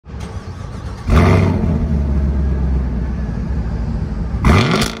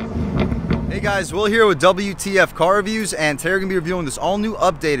Guys, Will here with W.T.F car reviews, and today we're going to be reviewing this all new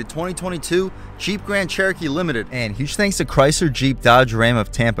updated 2022 Jeep Grand Cherokee Limited. And huge thanks to Chrysler, Jeep, Dodge, Ram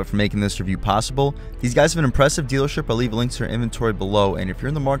of Tampa for making this review possible. These guys have an impressive dealership. I'll leave links to their inventory below, and if you're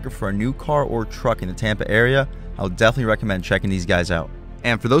in the market for a new car or truck in the Tampa area, I would definitely recommend checking these guys out.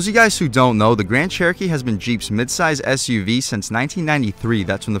 And for those of you guys who don't know, the Grand Cherokee has been Jeep's midsize SUV since 1993.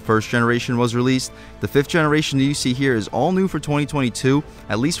 That's when the first generation was released. The fifth generation that you see here is all new for 2022,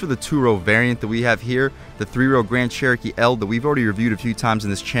 at least for the two-row variant that we have here. The three-row Grand Cherokee L that we've already reviewed a few times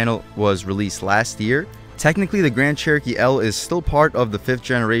in this channel was released last year. Technically, the Grand Cherokee L is still part of the fifth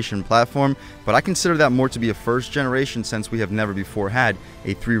generation platform, but I consider that more to be a first generation since we have never before had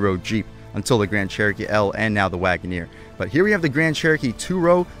a three-row Jeep until the Grand Cherokee L and now the Wagoneer. But here we have the Grand Cherokee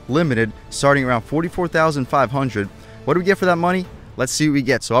two-row Limited starting around $44,500. What do we get for that money? Let's see what we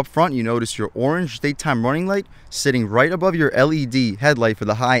get. So up front, you notice your orange daytime running light sitting right above your LED headlight for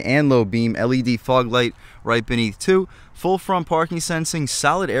the high and low beam, LED fog light right beneath too. Full front parking sensing,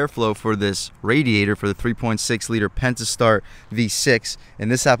 solid airflow for this radiator for the 3.6 liter Pentastar V6. In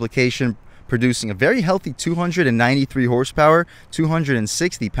this application, producing a very healthy 293 horsepower,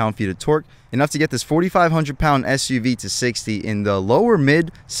 260 pound-feet of torque, enough to get this 4,500-pound SUV to 60 in the lower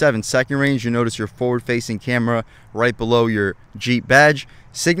mid 7-second range. You notice your forward-facing camera right below your Jeep badge.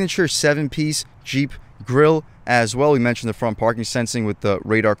 Signature 7-piece Jeep grille as well. We mentioned the front parking sensing with the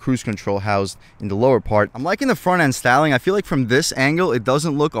radar cruise control housed in the lower part. I'm liking the front end styling. I feel like from this angle, it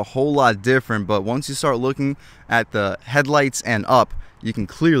doesn't look a whole lot different, but once you start looking at the headlights and up, you can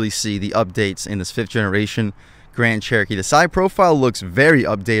clearly see the updates in this fifth generation Grand Cherokee. The side profile looks very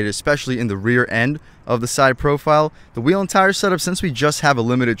updated, especially in the rear end of the side profile. The wheel and tire setup, since we just have a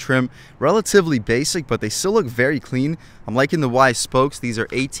limited trim, relatively basic, but they still look very clean. I'm liking the Y spokes. These are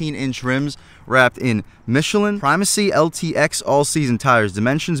 18-inch rims wrapped in Michelin Primacy LTX all-season tires,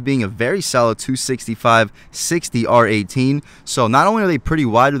 dimensions being a very solid 265/60 R18. So not only are they pretty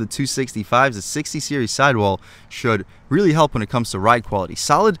wide with the 265s, the 60 series sidewall should really help when it comes to ride quality.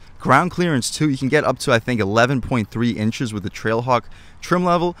 Solid ground clearance too. You can get up to, I think, 11.3 inches with the Trailhawk trim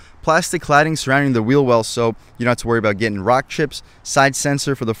level. Plastic cladding surrounding the wheel well, so you don't have to worry about getting rock chips. Side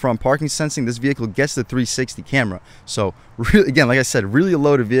sensor for the front parking sensing. This vehicle gets the 360 camera. So really, again, like I said, really a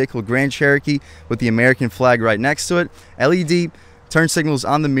loaded vehicle. Grand Cherokee with the American flag right next to it. LED turn signals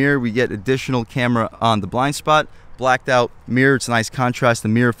on the mirror. We get additional camera on the blind spot. Blacked out mirror. It's a nice contrast. The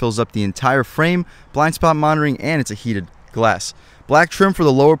mirror fills up the entire frame. Blind spot monitoring, and it's a heated glass. Black trim for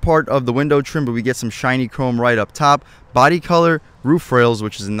the lower part of the window trim, but we get some shiny chrome right up top. Body color, roof rails,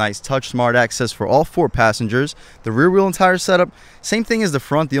 which is a nice touch smart access for all four passengers. The rear wheel and tire setup, same thing as the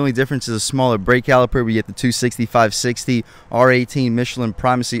front. The only difference is a smaller brake caliper. We get the 265/60 R18 Michelin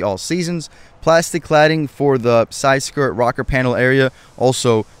Primacy all seasons. Plastic cladding for the side skirt rocker panel area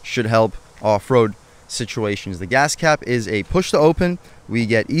also should help off-road situations. The gas cap is a push to open. We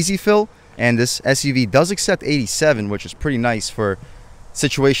get easy fill, and this SUV does accept 87, which is pretty nice for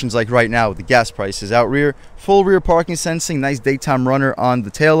situations like right now with the gas prices. Out rear, full rear parking sensing, nice daytime runner on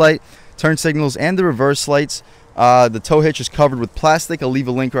the taillight, turn signals, and the reverse lights. The tow hitch is covered with plastic. I'll leave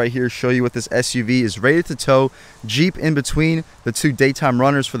a link right here to show you what this SUV is rated to tow. Jeep in between the two daytime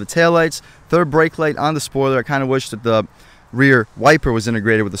runners for the taillights. Third brake light on the spoiler. I kind of wish that the rear wiper was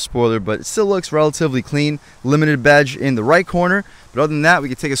integrated with the spoiler, but it still looks relatively clean. Limited badge in the right corner. But other than that, we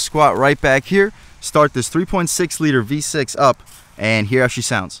can take a squat right back here, start this 3.6 liter V6 up, and hear how she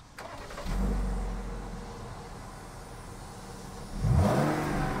sounds.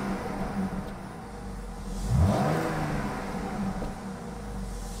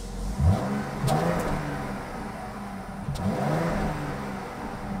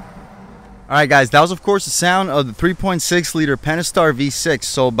 Alright guys, that was of course the sound of the 3.6 liter Pentastar V6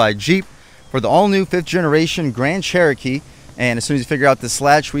 sold by Jeep for the all-new 5th generation Grand Cherokee. And as soon as you figure out this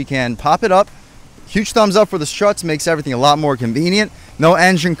latch, we can pop it up. Huge thumbs up for the struts, makes everything a lot more convenient. No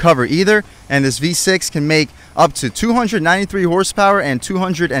engine cover either, and this V6 can make up to 293 horsepower and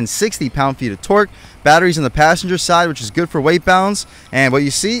 260 pound-feet of torque. Batteries on the passenger side, which is good for weight balance. And what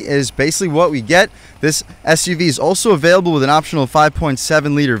you see is basically what we get. This SUV is also available with an optional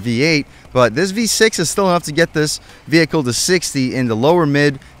 5.7 liter V8, but this V6 is still enough to get this vehicle to 60 in the lower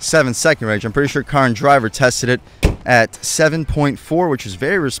mid 7-second range. I'm pretty sure Car and Driver tested it at 7.4, which is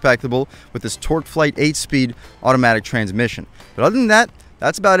very respectable with this Torque Flight 8-speed automatic transmission. But other than that,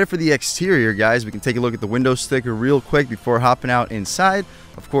 that's about it for the exterior, guys. We can take a look at the window sticker real quick before hopping out inside.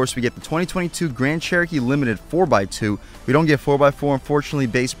 Of course, we get the 2022 Grand Cherokee Limited 4x2. We don't get 4x4, unfortunately.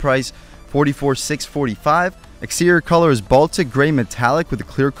 Base price $44,645. Exterior color is Baltic Gray Metallic with a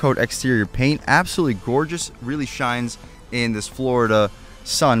clear coat exterior paint. Absolutely gorgeous. Really shines in this Florida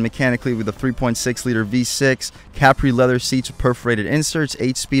Sun mechanically with a 3.6 liter V6, Capri leather seats with perforated inserts,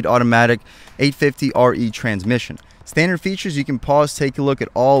 8-speed automatic 850 RE transmission. Standard features, you can pause, take a look at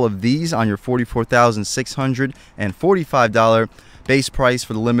all of these on your $44,645 base price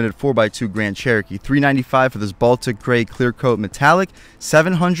for the limited 4x2 Grand Cherokee. $395 for this Baltic Gray Clear Coat Metallic,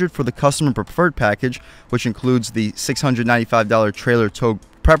 $700 for the Customer Preferred package, which includes the $695 trailer tow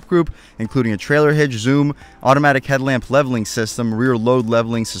prep group, including a trailer hitch, zoom, automatic headlamp leveling system, rear load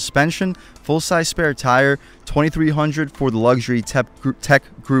leveling suspension, full-size spare tire. $2,300 for the luxury Tech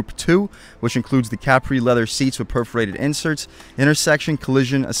Group 2, which includes the Capri leather seats with perforated inserts, intersection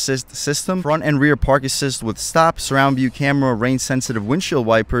collision assist system, front and rear park assist with stop, surround view camera, rain sensitive windshield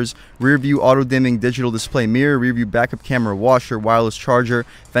wipers, rear view auto dimming digital display mirror, rear view backup camera washer, wireless charger,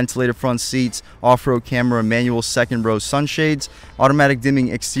 ventilated front seats, off-road camera, manual second row sunshades, automatic dimming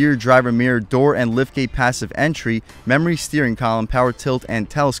exterior driver mirror, door and liftgate passive entry, memory steering column, power tilt, and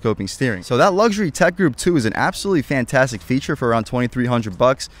telescoping steering. So that luxury Tech Group 2 is an absolutely fantastic feature for around $2,300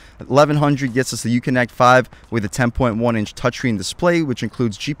 bucks. $1,100 gets us the Uconnect 5 with a 10.1-inch touchscreen display, which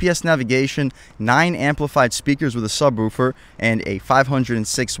includes GPS navigation, 9 amplified speakers with a subwoofer, and a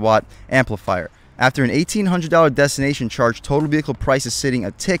 506-watt amplifier. After an $1,800 destination charge, total vehicle price is sitting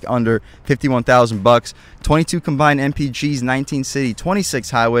a tick under $51,000 bucks. 22 combined MPGs, 19 city,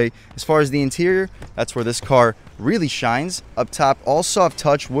 26 highway. As far as the interior, that's where this car really shines. Up top, all soft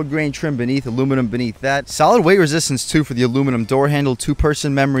touch, wood grain trim beneath, aluminum beneath that. Solid weight resistance too for the aluminum door handle,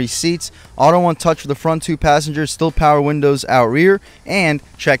 2-person memory seats, auto one touch for the front 2 passengers, still power windows out rear, and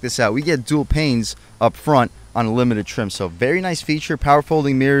check this out, we get dual panes up front on a limited trim. So very nice feature, power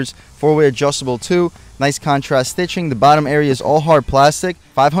folding mirrors, 4-way adjustable too, nice contrast stitching. The bottom area is all hard plastic,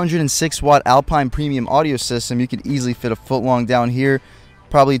 506-watt Alpine premium audio system. You could easily fit a foot long down here,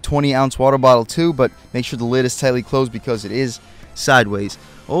 probably a 20-ounce water bottle too, but make sure the lid is tightly closed because it is sideways.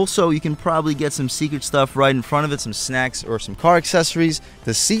 Also, you can probably get some secret stuff right in front of it, some snacks or some car accessories.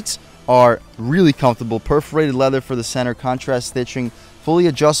 The seats are really comfortable, perforated leather for the center, contrast stitching, fully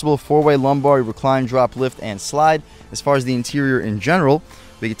adjustable 4-way lumbar, recline, drop, lift, and slide. As far as the interior in general,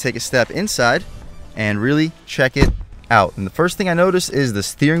 we can take a step inside and really check it out. And the first thing I noticed is the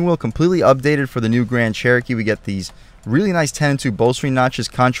steering wheel completely updated for the new Grand Cherokee. We get these really nice 10 and 2 bolstering notches,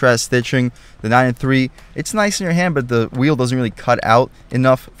 contrast stitching, the 9 and 3. It's nice in your hand, but the wheel doesn't really cut out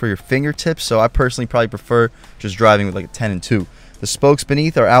enough for your fingertips, so I personally probably prefer just driving with like a 10 and 2. The spokes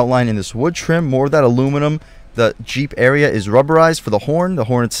beneath are outlined in this wood trim, more of that aluminum. The Jeep area is rubberized for the horn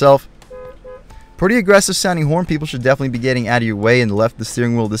itself. Pretty aggressive sounding horn. People should definitely be getting out of your way. And left the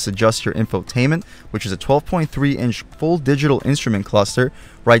steering wheel, this adjusts your infotainment, which is a 12.3-inch full digital instrument cluster.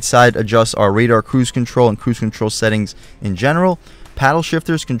 Right side adjusts our radar, cruise control, and cruise control settings in general. Paddle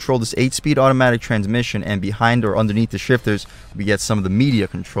shifters control this 8-speed automatic transmission, and behind or underneath the shifters we get some of the media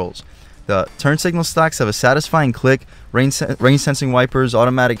controls. The turn signal stocks have a satisfying click, rain sensing wipers,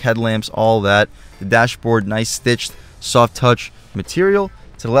 automatic headlamps, all that. The dashboard, nice stitched soft touch material.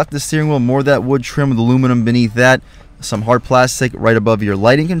 To the left of the steering wheel, more of that wood trim with aluminum beneath that. Some hard plastic right above your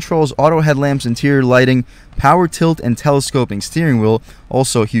lighting controls, auto headlamps, interior lighting, power tilt, and telescoping steering wheel.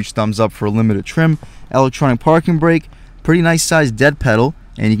 Also a huge thumbs up for a limited trim. Electronic parking brake, pretty nice sized dead pedal,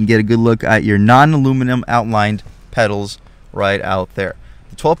 and you can get a good look at your non-aluminum outlined pedals right out there.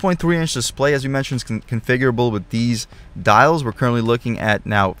 The 12.3-inch display, as we mentioned, is configurable with these dials. We're currently looking at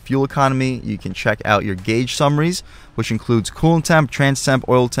now fuel economy. You can check out your gauge summaries, which includes coolant temp, trans temp,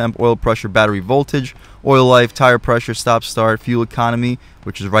 oil pressure, battery voltage, oil life, tire pressure, stop start, fuel economy,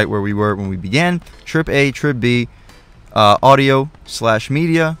 which is right where we were when we began, trip A, trip B,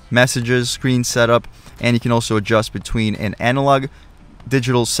 audio/media, messages, screen setup, and you can also adjust between an analog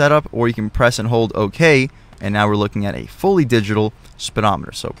digital setup, or you can press and hold OK. And now we're looking at a fully digital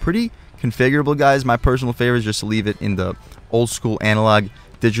speedometer. So pretty configurable, guys. My personal favorite is just to leave it in the old school analog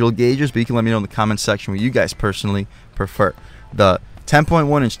digital gauges, but you can let me know in the comment section what you guys personally prefer. The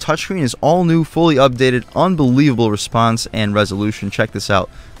 10.1-inch touchscreen is all new, fully updated, unbelievable response and resolution. Check this out.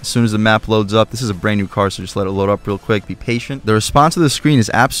 As soon as the map loads up, this is a brand new car, so just let it load up real quick. Be patient. The response of the screen is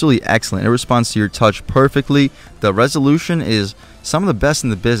absolutely excellent. It responds to your touch perfectly. The resolution is some of the best in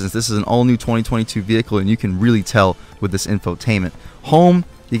the business. This is an all-new 2022 vehicle, and you can really tell with this infotainment. Home,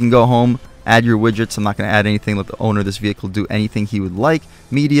 you can go home, add your widgets. I'm not going to add anything. Let the owner of this vehicle do anything he would like.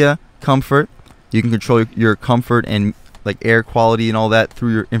 Media, comfort. You can control your comfort and like air quality and all that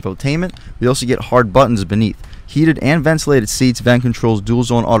through your infotainment. We also get hard buttons beneath. Heated and ventilated seats, vent controls, dual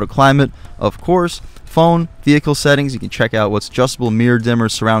zone auto climate, of course. Phone, vehicle settings, you can check out what's adjustable, mirror dimmer,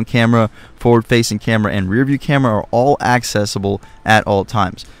 surround camera, forward facing camera, and rear view camera are all accessible at all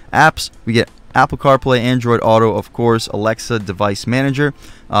times. Apps, we get Apple CarPlay, Android Auto, of course, Alexa device manager.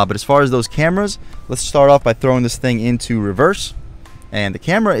 But as far as those cameras, let's start off by throwing this thing into reverse. And the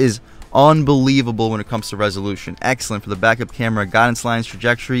camera is unbelievable when it comes to resolution. Excellent for the backup camera, guidance lines,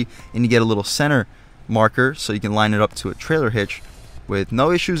 trajectory, and you get a little center marker so you can line it up to a trailer hitch with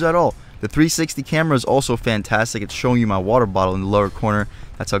no issues at all. The 360 camera is also fantastic. It's showing you my water bottle in the lower corner.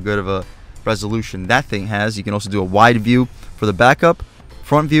 That's how good of a resolution that thing has. You can also do a wide view for the backup,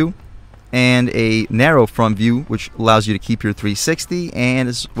 front view, and a narrow front view, which allows you to keep your 360, and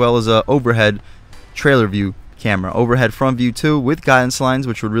as well as a overhead trailer view camera. Overhead front view too, with guidance lines,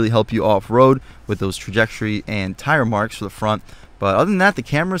 which would really help you off-road with those trajectory and tire marks for the front. But other than that, the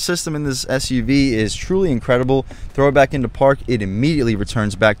camera system in this SUV is truly incredible. Throw it back into park, it immediately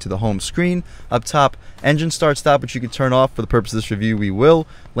returns back to the home screen. Up top, engine start stop, which you can turn off. For the purpose of this review, we will.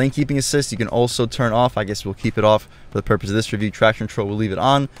 Lane keeping assist, you can also turn off. I guess we'll keep it off for the purpose of this review. Traction control, we'll leave it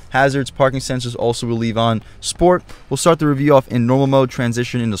on. Hazards, parking sensors, also we'll leave on. Sport, we'll start the review off in normal mode,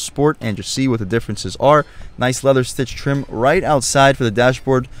 transition into sport, and just see what the differences are. Nice leather stitch trim right outside for the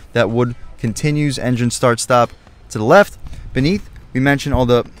dashboard that would continues engine start stop to the left. Beneath, we mentioned all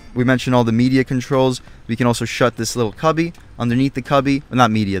the media controls. We can also shut this little cubby. Underneath the cubby, well,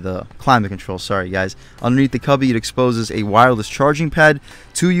 not media, the climate control, sorry guys. Underneath the cubby, it exposes a wireless charging pad,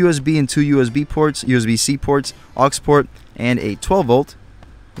 2 USB and 2 USB ports, USB-C ports, aux port, and a 12 volt,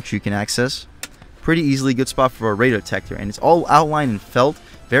 which you can access pretty easily. Good spot for a radio detector, and it's all outlined in felt.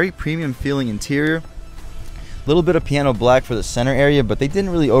 Very premium feeling interior. A little bit of piano black for the center area, but they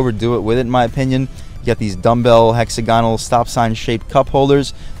didn't really overdo it with it in my opinion. You got these dumbbell hexagonal stop sign shaped cup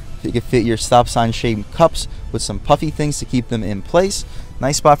holders. You can fit your stop sign shaped cups with some puffy things to keep them in place.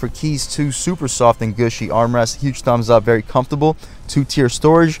 Nice spot for keys too, super soft and gushy armrest. Huge thumbs up, very comfortable. 2-tier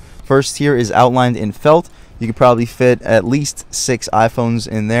storage. First tier is outlined in felt. You could probably fit at least 6 iPhones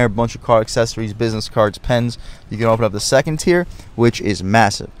in there, a bunch of car accessories, business cards, pens. You can open up the second tier, which is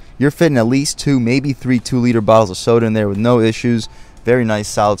massive. You're fitting at least 2, maybe 3 2-liter bottles of soda in there with no issues. Very nice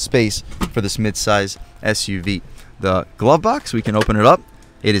solid space for this mid-size SUV. The glove box, we can open it up.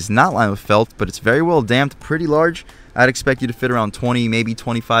 It is not lined with felt, but it's very well damped, pretty large. I'd expect you to fit around 20, maybe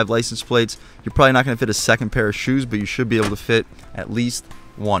 25 license plates. You're probably not going to fit a second pair of shoes, but you should be able to fit at least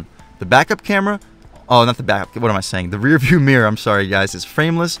one. The backup camera, oh, not the backup, what am I saying? The rear view mirror, I'm sorry guys, is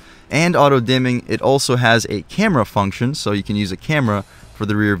frameless and auto dimming. It also has a camera function, so you can use a camera for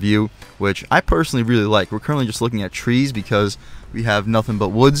the rear view, which I personally really like. We're currently just looking at trees because we have nothing but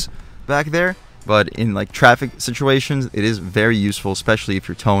woods back there, but in like traffic situations it is very useful, especially if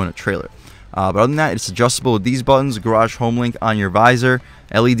you're towing a trailer. But other than that, it's adjustable with these buttons. Garage home link on your visor,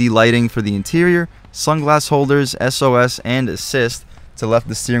 LED lighting for the interior, sunglass holders, SOS and assist. To the left of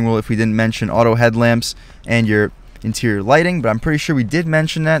the steering wheel, if we didn't mention auto headlamps and your interior lighting, but I'm pretty sure we did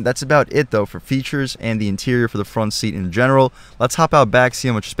mention that. That's about it though for features and the interior for the front seat in general. Let's hop out back, see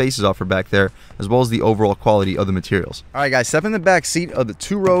how much space is offered back there, as well as the overall quality of the materials. All right guys, step in the back seat of the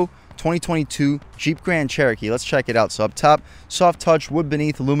 2-row 2022 Jeep Grand Cherokee. Let's check it out. So up top, soft touch, wood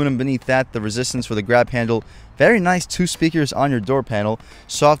beneath, aluminum beneath that, the resistance for the grab handle. Very nice 2 speakers on your door panel.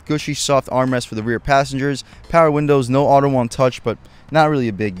 Soft, gushy, soft armrest for the rear passengers. Power windows, no auto on touch, but not really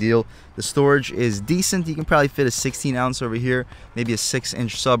a big deal. The storage is decent. You can probably fit a 16-ounce over here, maybe a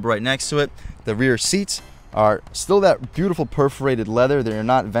 6-inch sub right next to it. The rear seats are still that beautiful perforated leather. They're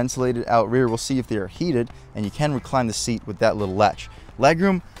not ventilated out rear. We'll see if they are heated, and you can recline the seat with that little latch.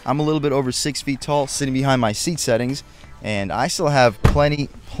 Legroom, I'm a little bit over 6 feet tall, sitting behind my seat settings, and I still have plenty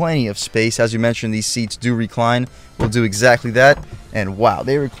of space. As you mentioned, these seats do recline. We'll do exactly that, and wow,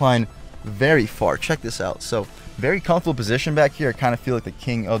 they recline very far. Check this out. So very comfortable position back here. I kind of feel like the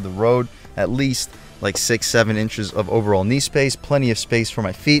king of the road. At least like 6-7 inches of overall knee space. Plenty of space for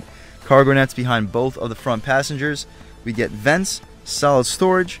my feet. Cargo nets behind both of the front passengers. We get vents, solid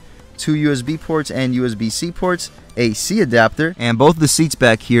storage, 2 USB ports and USB-C ports, AC adapter, and both of the seats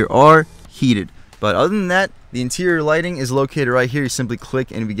back here are heated. But other than that, the interior lighting is located right here. You simply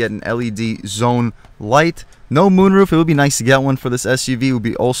click and we get an LED zone light. No moonroof. It would be nice to get one for this SUV. It would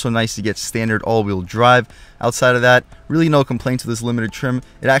be also nice to get standard all-wheel drive. Outside of that, really no complaints with this limited trim.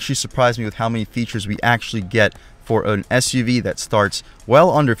 It actually surprised me with how many features we actually get for an SUV that starts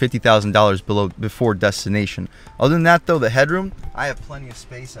well under $50,000 before destination. Other than that though, the headroom, I have plenty of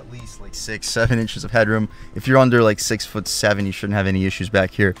space, at least like 6-7 inches of headroom. If you're under like 6'7", you shouldn't have any issues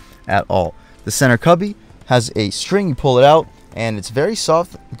back here at all. The center cubby has a string, you pull it out, and it's very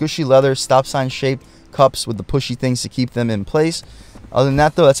soft, gushy leather, stop sign shaped cups with the pushy things to keep them in place. Other than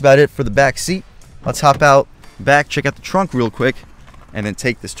that though, that's about it for the back seat. Let's hop out back, check out the trunk real quick, and then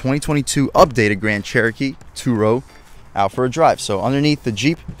take this 2022 updated Grand Cherokee 2-row out for a drive. So underneath the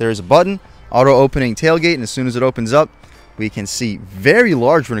Jeep, there is a button. auto opening tailgate, and as soon as it opens up, we can see very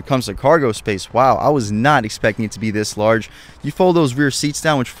large when it comes to cargo space. Wow, I was not expecting it to be this large. You fold those rear seats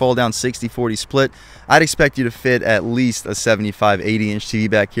down, which fall down 60-40 split. I'd expect you to fit at least a 75-80 inch TV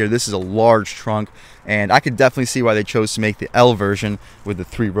back here. This is a large trunk, and I could definitely see why they chose to make the L version with the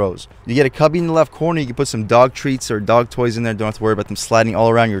 3 rows. You get a cubby in the left corner. You can put some dog treats or dog toys in there. Don't have to worry about them sliding all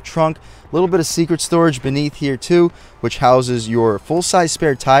around your trunk. A little bit of secret storage beneath here too, which houses your full-size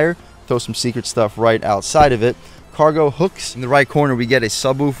spare tire. Throw some secret stuff right outside of it. Cargo hooks. In the right corner, we get a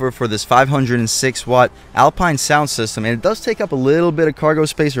subwoofer for this 506 watt Alpine sound system, and it does take up a little bit of cargo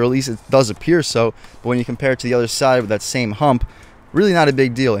space, or at least it does appear so, but when you compare it to the other side with that same hump, really not a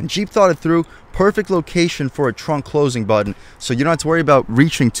big deal. And Jeep thought it through. Perfect location for a trunk closing button, so you don't have to worry about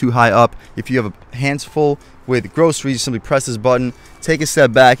reaching too high up. If you have a hands full with groceries, you simply press this button, take a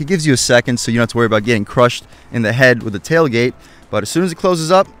step back. It gives you a second, so you don't have to worry about getting crushed in the head with the tailgate. But as soon as it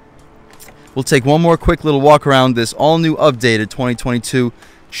closes up, we'll take one more quick little walk around this all-new updated 2022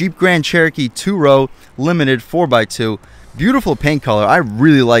 Jeep Grand Cherokee 2-row limited 4x2. Beautiful paint color. I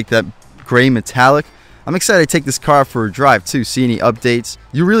really like that gray metallic. I'm excited to take this car for a drive too, see any updates.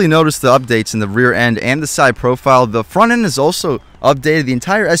 You really notice the updates in the rear end and the side profile. The front end is also updated. The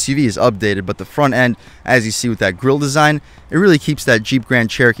entire SUV is updated, but the front end, as you see with that grille design, it really keeps that Jeep Grand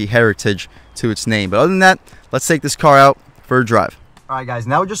Cherokee heritage to its name. But other than that, let's take this car out for a drive. Alright guys,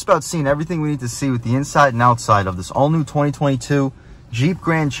 now we're just about seeing everything we need to see with the inside and outside of this all-new 2022 Jeep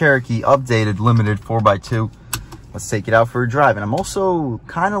Grand Cherokee updated limited 4x2. Let's take it out for a drive. And I'm also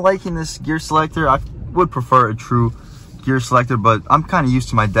kind of liking this gear selector. I would prefer a true gear selector, but I'm kind of used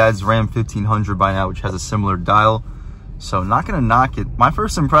to my dad's Ram 1500 by now, which has a similar dial. So not going to knock it. My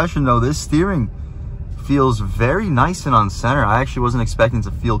first impression though, this steering feels very nice and on center. I actually wasn't expecting it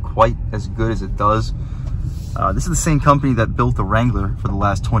to feel quite as good as it does. This is the same company that built the Wrangler for the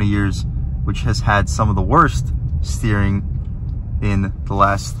last 20 years, which has had some of the worst steering in the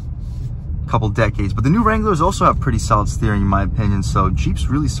last couple decades. But the new Wranglers also have pretty solid steering in my opinion, so Jeep's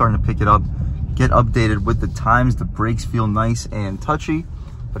really starting to pick it up, get updated with the times. The brakes feel nice and touchy,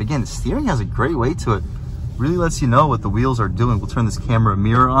 but again, the steering has a great weight to it. Really lets you know what the wheels are doing. We'll turn this camera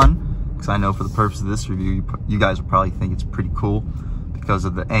mirror on, because I know for the purpose of this review, you guys will probably think it's pretty cool. Because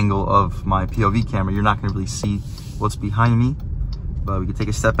of the angle of my POV camera, you're not going to really see what's behind me. But we can take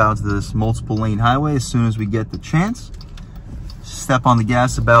a step out to this multiple lane highway as soon as we get the chance. Step on the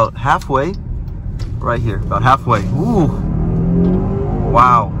gas about halfway. Right here, about halfway. Ooh.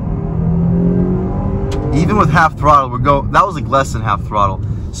 Wow. Even with half throttle, that was like less than half throttle.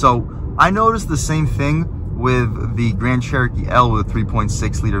 So I noticed the same thing with the Grand Cherokee L with a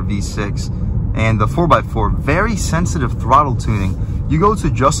 3.6 liter V6 and the 4x4. Very sensitive throttle tuning. You go to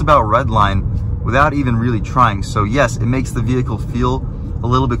just about redline without even really trying. So yes, it makes the vehicle feel a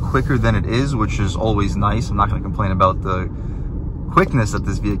little bit quicker than it is, which is always nice. I'm not going to complain about the quickness that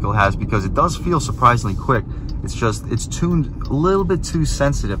this vehicle has, because it does feel surprisingly quick. It's just, it's tuned a little bit too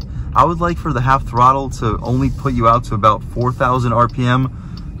sensitive. I would like for the half throttle to only put you out to about 4,000 RPM,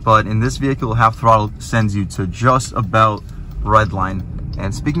 but in this vehicle, half throttle sends you to just about redline.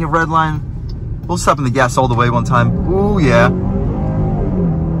 And speaking of redline, we'll step on the gas all the way one time. Ooh, yeah.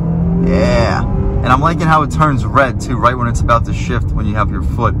 Yeah. And I'm liking how it turns red too, right when it's about to shift, when you have your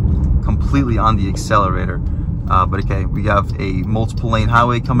foot completely on the accelerator. But okay, we have a multiple lane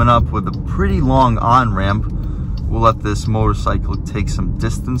highway coming up with a pretty long on-ramp. We'll let this motorcycle take some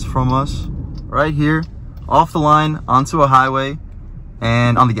distance from us. Right here, off the line, onto a highway,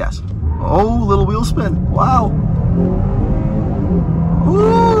 and on the gas. Oh, little wheel spin. Wow.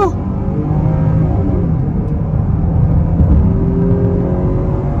 Woo!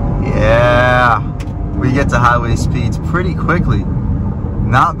 Yeah. We get to highway speeds pretty quickly.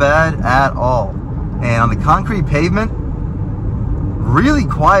 Not bad at all. And on the concrete pavement, really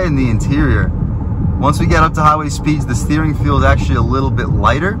quiet in the interior. Once we get up to highway speeds, the steering feels actually a little bit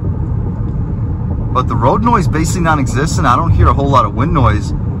lighter. But the road noise basically non-existent. I don't hear a whole lot of wind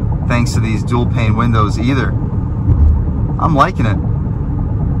noise thanks to these dual pane windows either. I'm liking it.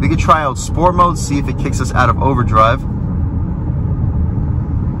 We could try out sport mode, see if it kicks us out of overdrive.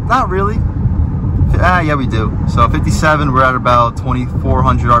 Not really. Yeah, we do. So 57, we're at about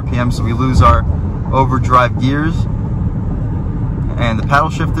 2,400 RPM, so we lose our overdrive gears. And the paddle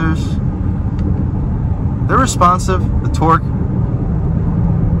shifters, they're responsive. The torque,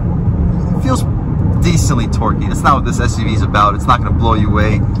 it feels decently torquey. That's not what this SUV is about. It's not going to blow you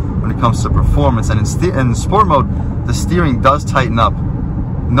away when it comes to performance. And in sport mode, the steering does tighten up.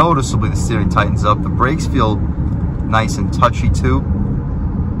 Noticeably, the steering tightens up. The brakes feel nice and touchy too.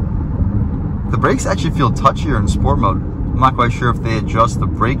 The brakes actually feel touchier in sport mode. I'm not quite sure if they adjust the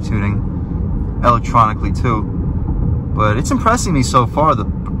brake tuning electronically too. But it's impressing me so far. The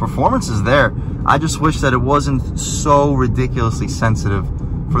performance is there. I just wish that it wasn't so ridiculously sensitive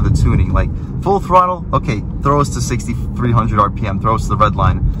for the tuning. Like full throttle, okay, throw us to 6,300 RPM, throw us to the red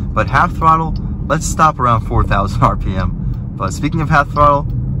line. But half throttle, let's stop around 4,000 RPM. But speaking of half throttle,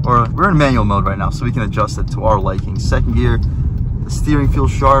 or we're in manual mode right now, so we can adjust it to our liking. Second gear, the steering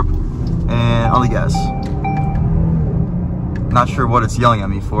feels sharp, and on the gas. Not sure what it's yelling at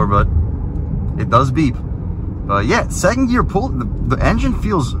me for, but it does beep. But yeah, second gear pull, the engine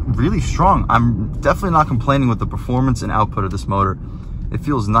feels really strong. I'm definitely not complaining with the performance and output of this motor. It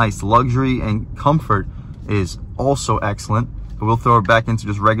feels nice. The luxury and comfort is also excellent. But we'll throw it back into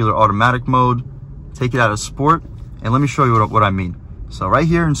just regular automatic mode, take it out of sport, and let me show you what I mean. So right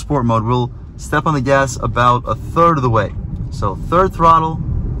here in sport mode, we'll step on the gas about a third of the way. So third throttle,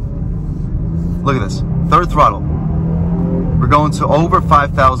 look at this, third throttle. We're going to over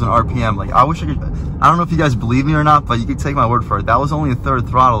 5,000 RPM. Like, I wish I don't know if you guys believe me or not, but you can take my word for it. That was only a third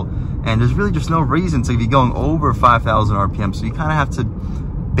throttle, and there's really just no reason to be going over 5,000 RPM. So you kind of have to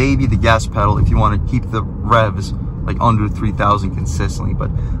baby the gas pedal if you want to keep the revs like under 3,000 consistently.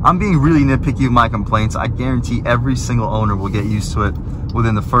 But I'm being really nitpicky with my complaints. I guarantee every single owner will get used to it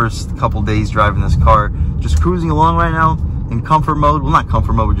within the first couple days driving this car. Just cruising along right now in comfort mode. Well, not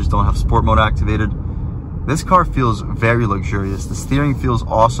comfort mode, we just don't have sport mode activated. This car feels very luxurious. The steering feels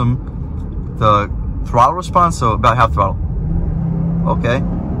awesome. The throttle response, so about half throttle. Okay.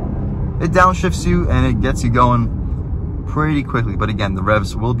 It downshifts you and it gets you going pretty quickly. But again, the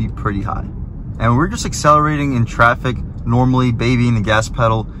revs will be pretty high. And we're just accelerating in traffic, normally babying the gas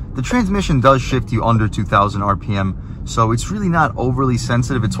pedal. The transmission does shift you under 2,000 RPM, so it's really not overly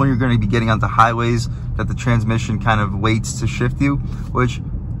sensitive. It's when you're going to be getting onto highways that the transmission kind of waits to shift you, which,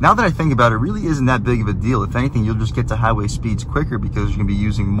 now that I think about it, really isn't that big of a deal. If anything, you'll just get to highway speeds quicker because you're going to be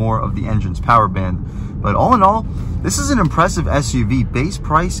using more of the engine's power band. But all in all, this is an impressive SUV. Base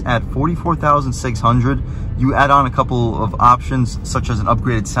price at $44,600. You add on a couple of options, such as an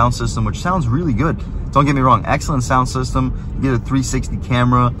upgraded sound system, which sounds really good. Don't get me wrong, excellent sound system. You get a 360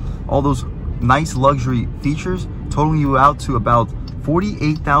 camera, all those nice luxury features, totaling you out to about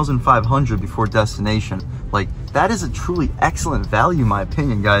 $48,500 before destination. Like, that is a truly excellent value in my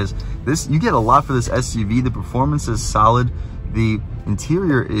opinion, guys. You get a lot for this SUV. The performance is solid. The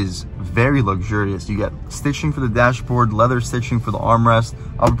interior is very luxurious. You get stitching for the dashboard, leather stitching for the armrest,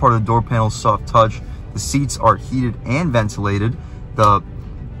 upper part of the door panel, soft touch. The seats are heated and ventilated. The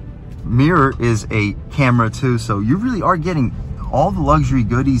mirror is a camera too, so you really are getting all the luxury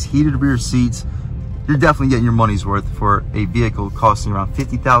goodies, heated rear seats. You're definitely getting your money's worth for a vehicle costing around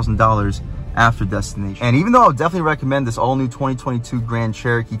 $50,000 after destination. And even though I would definitely recommend this all-new 2022 Grand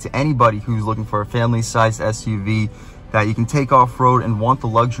Cherokee to anybody who's looking for a family-sized SUV that you can take off-road and want the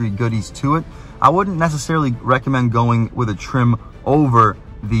luxury goodies to it, I wouldn't necessarily recommend going with a trim over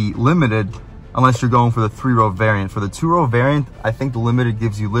the Limited unless you're going for the 3-row variant. For the 2-row variant, I think the Limited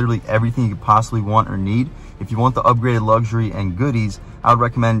gives you literally everything you could possibly want or need. If you want the upgraded luxury and goodies, I would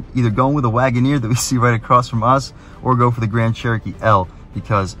recommend either going with a Wagoneer that we see right across from us, or go for the Grand Cherokee L,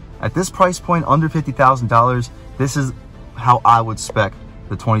 because at this price point, under $50,000, this is how I would spec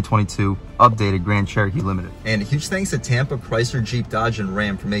the 2022 updated Grand Cherokee Limited. And a huge thanks to Tampa, Chrysler, Jeep, Dodge, and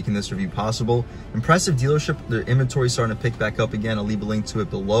Ram for making this review possible. Impressive dealership. Their inventory is starting to pick back up again. I'll leave a link to it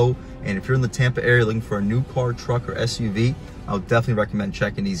below. And if you're in the Tampa area looking for a new car, truck, or SUV, I would definitely recommend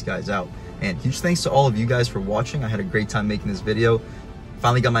checking these guys out. And huge thanks to all of you guys for watching. I had a great time making this video.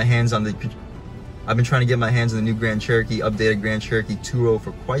 Finally got my hands on I've been trying to get my hands on the new Grand Cherokee, updated Grand Cherokee 2-row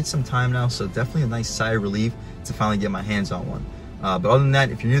for quite some time now, so definitely a nice sigh of relief to finally get my hands on one. But other than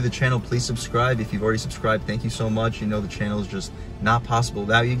that, if you're new to the channel, please subscribe. If you've already subscribed, thank you so much. You know the channel is just not possible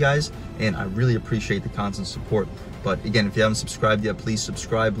without you guys, and I really appreciate the constant support. But again, if you haven't subscribed yet, please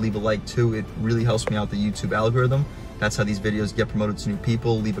subscribe, leave a like too. It really helps me out the YouTube algorithm. That's how these videos get promoted to new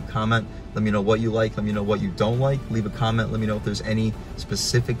people. Leave a comment, let me know what you like, let me know what you don't like. Leave a comment, let me know if there's any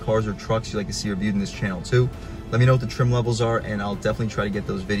specific cars or trucks you'd like to see reviewed in this channel too. Let me know what the trim levels are, and I'll definitely try to get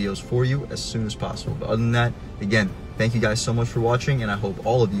those videos for you as soon as possible. But other than that, again, thank you guys so much for watching, and I hope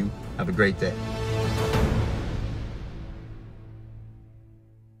all of you have a great day.